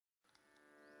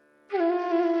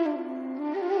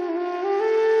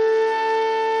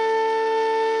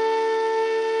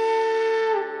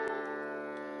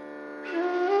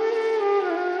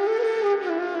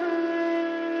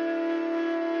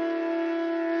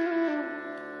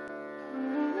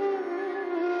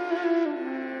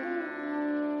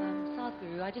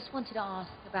just wanted to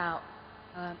ask about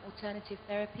alternative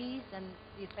therapies and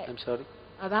the effect... I'm sorry?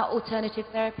 About alternative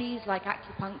therapies like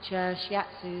acupuncture,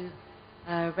 shiatsu,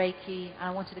 Reiki, and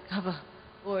I wanted to cover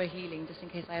aura healing just in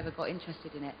case I ever got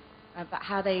interested in it, but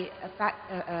how they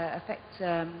affect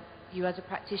you as a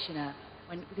practitioner.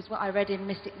 Because what I read in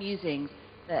Mystic Musings,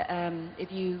 that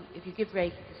if you give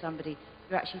Reiki to somebody,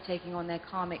 you're actually taking on their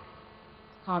karmic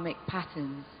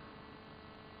patterns,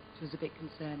 which was a bit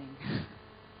concerning.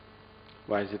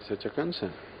 Why is it such a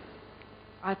concern?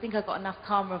 I think I've got enough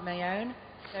karma of my own.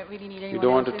 Don't really need anyone You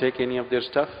don't want else's. to take any of their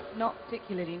stuff? Not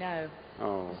particularly, no.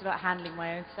 Oh. It's about handling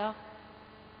my own stuff.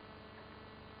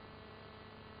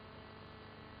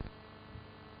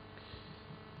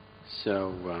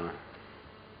 So,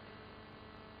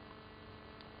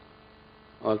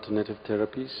 alternative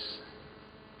therapies.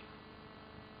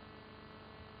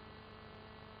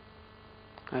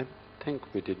 I think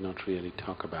we did not really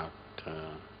talk about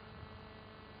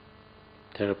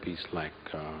therapies like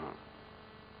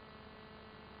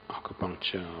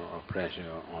acupuncture or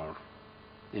pressure or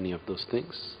any of those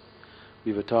things.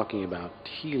 We were talking about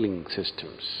healing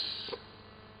systems,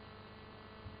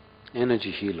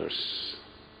 energy healers.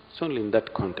 It's only in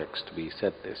that context we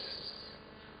said this,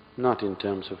 not in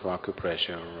terms of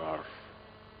acupressure or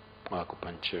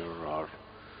acupuncture or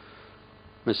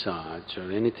massage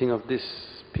or anything of this.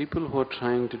 People who are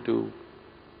trying to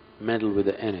meddle with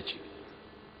the energy,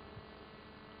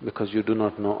 because you do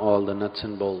not know all the nuts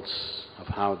and bolts of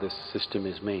how this system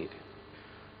is made.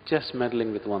 Just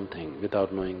meddling with one thing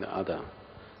without knowing the other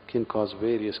can cause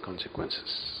various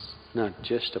consequences. Not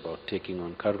just about taking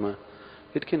on karma,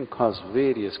 it can cause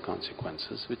various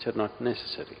consequences which are not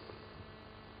necessary,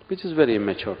 which is very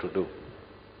immature to do.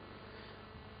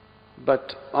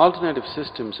 But alternative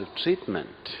systems of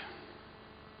treatment,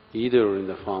 either in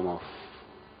the form of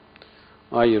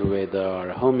Ayurveda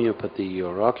or homeopathy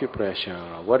or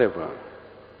acupressure or whatever,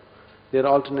 they are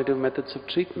alternative methods of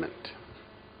treatment.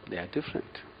 They are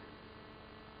different.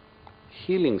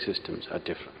 Healing systems are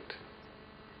different.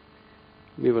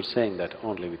 We were saying that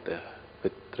only with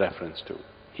reference to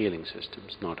healing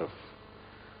systems, not of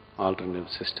alternative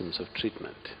systems of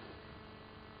treatment.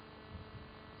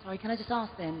 Sorry, can I just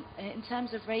ask then, in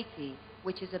terms of Reiki,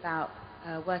 which is about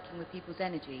working with people's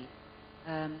energy,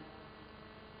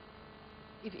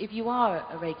 if you are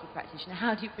a Reiki practitioner,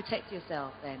 how do you protect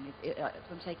yourself then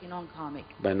from taking on karmic?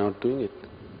 By not doing it.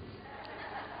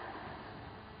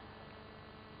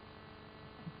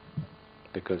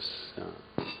 Because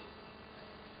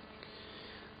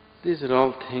these are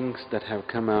all things that have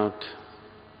come out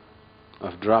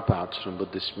of dropouts from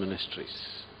Buddhist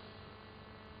monasteries.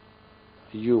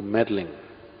 You meddling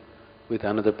with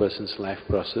another person's life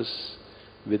process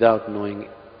without knowing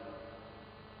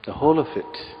the whole of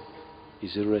it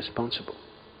is irresponsible.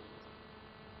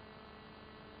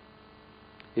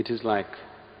 It is like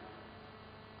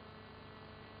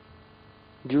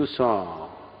you saw,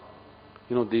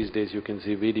 these days you can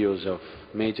see videos of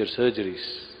major surgeries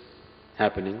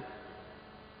happening.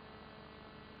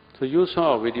 So you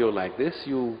saw a video like this,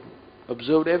 you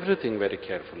observed everything very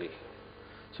carefully.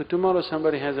 So tomorrow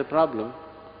somebody has a problem,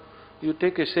 you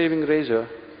take a shaving razor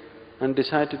and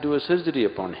decide to do a surgery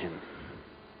upon him.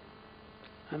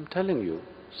 I'm telling you,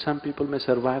 some people may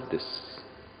survive this.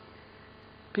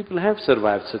 People have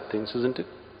survived such things, isn't it?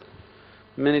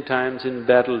 Many times in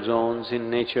battle zones,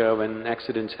 in nature, when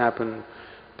accidents happen,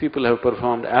 people have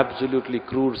performed absolutely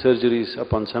crude surgeries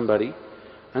upon somebody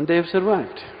and they have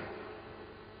survived.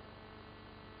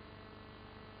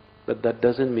 But that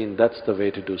doesn't mean that's the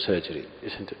way to do surgery,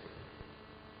 isn't it?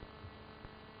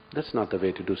 That's not the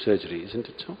way to do surgery, isn't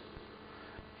it so?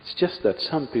 It's just that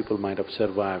some people might have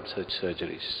survived such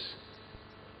surgeries.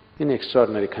 In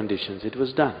extraordinary conditions, it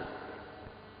was done.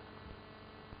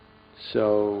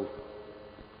 So,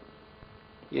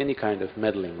 any kind of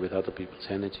meddling with other people's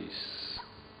energies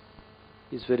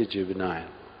is very juvenile.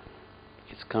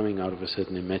 It's coming out of a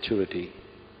certain immaturity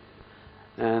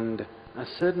and a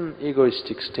certain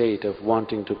egoistic state of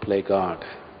wanting to play God,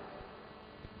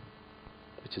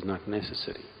 which is not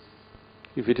necessary.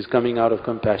 If it is coming out of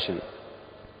compassion,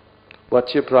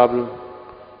 what's your problem?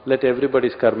 Let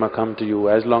everybody's karma come to you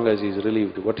as long as he's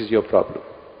relieved. What is your problem?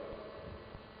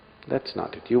 That's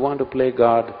not it. You want to play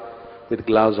God with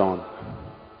gloves on.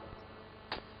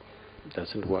 It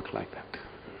doesn't work like that.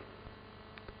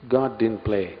 God didn't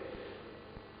play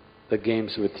the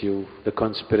games with you, the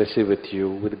conspiracy with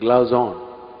you, with gloves on.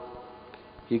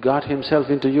 He got himself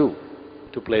into you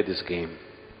to play this game.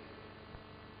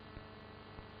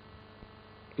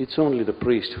 It's only the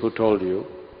priest who told you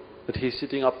that he's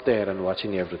sitting up there and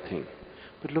watching everything.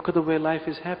 But look at the way life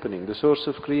is happening. The source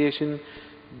of creation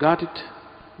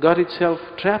got itself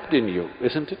trapped in you,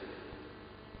 isn't it?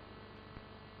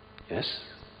 Yes?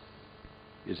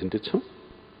 Isn't it so?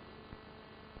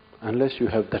 Unless you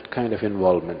have that kind of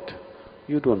involvement,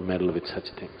 you don't meddle with such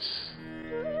things.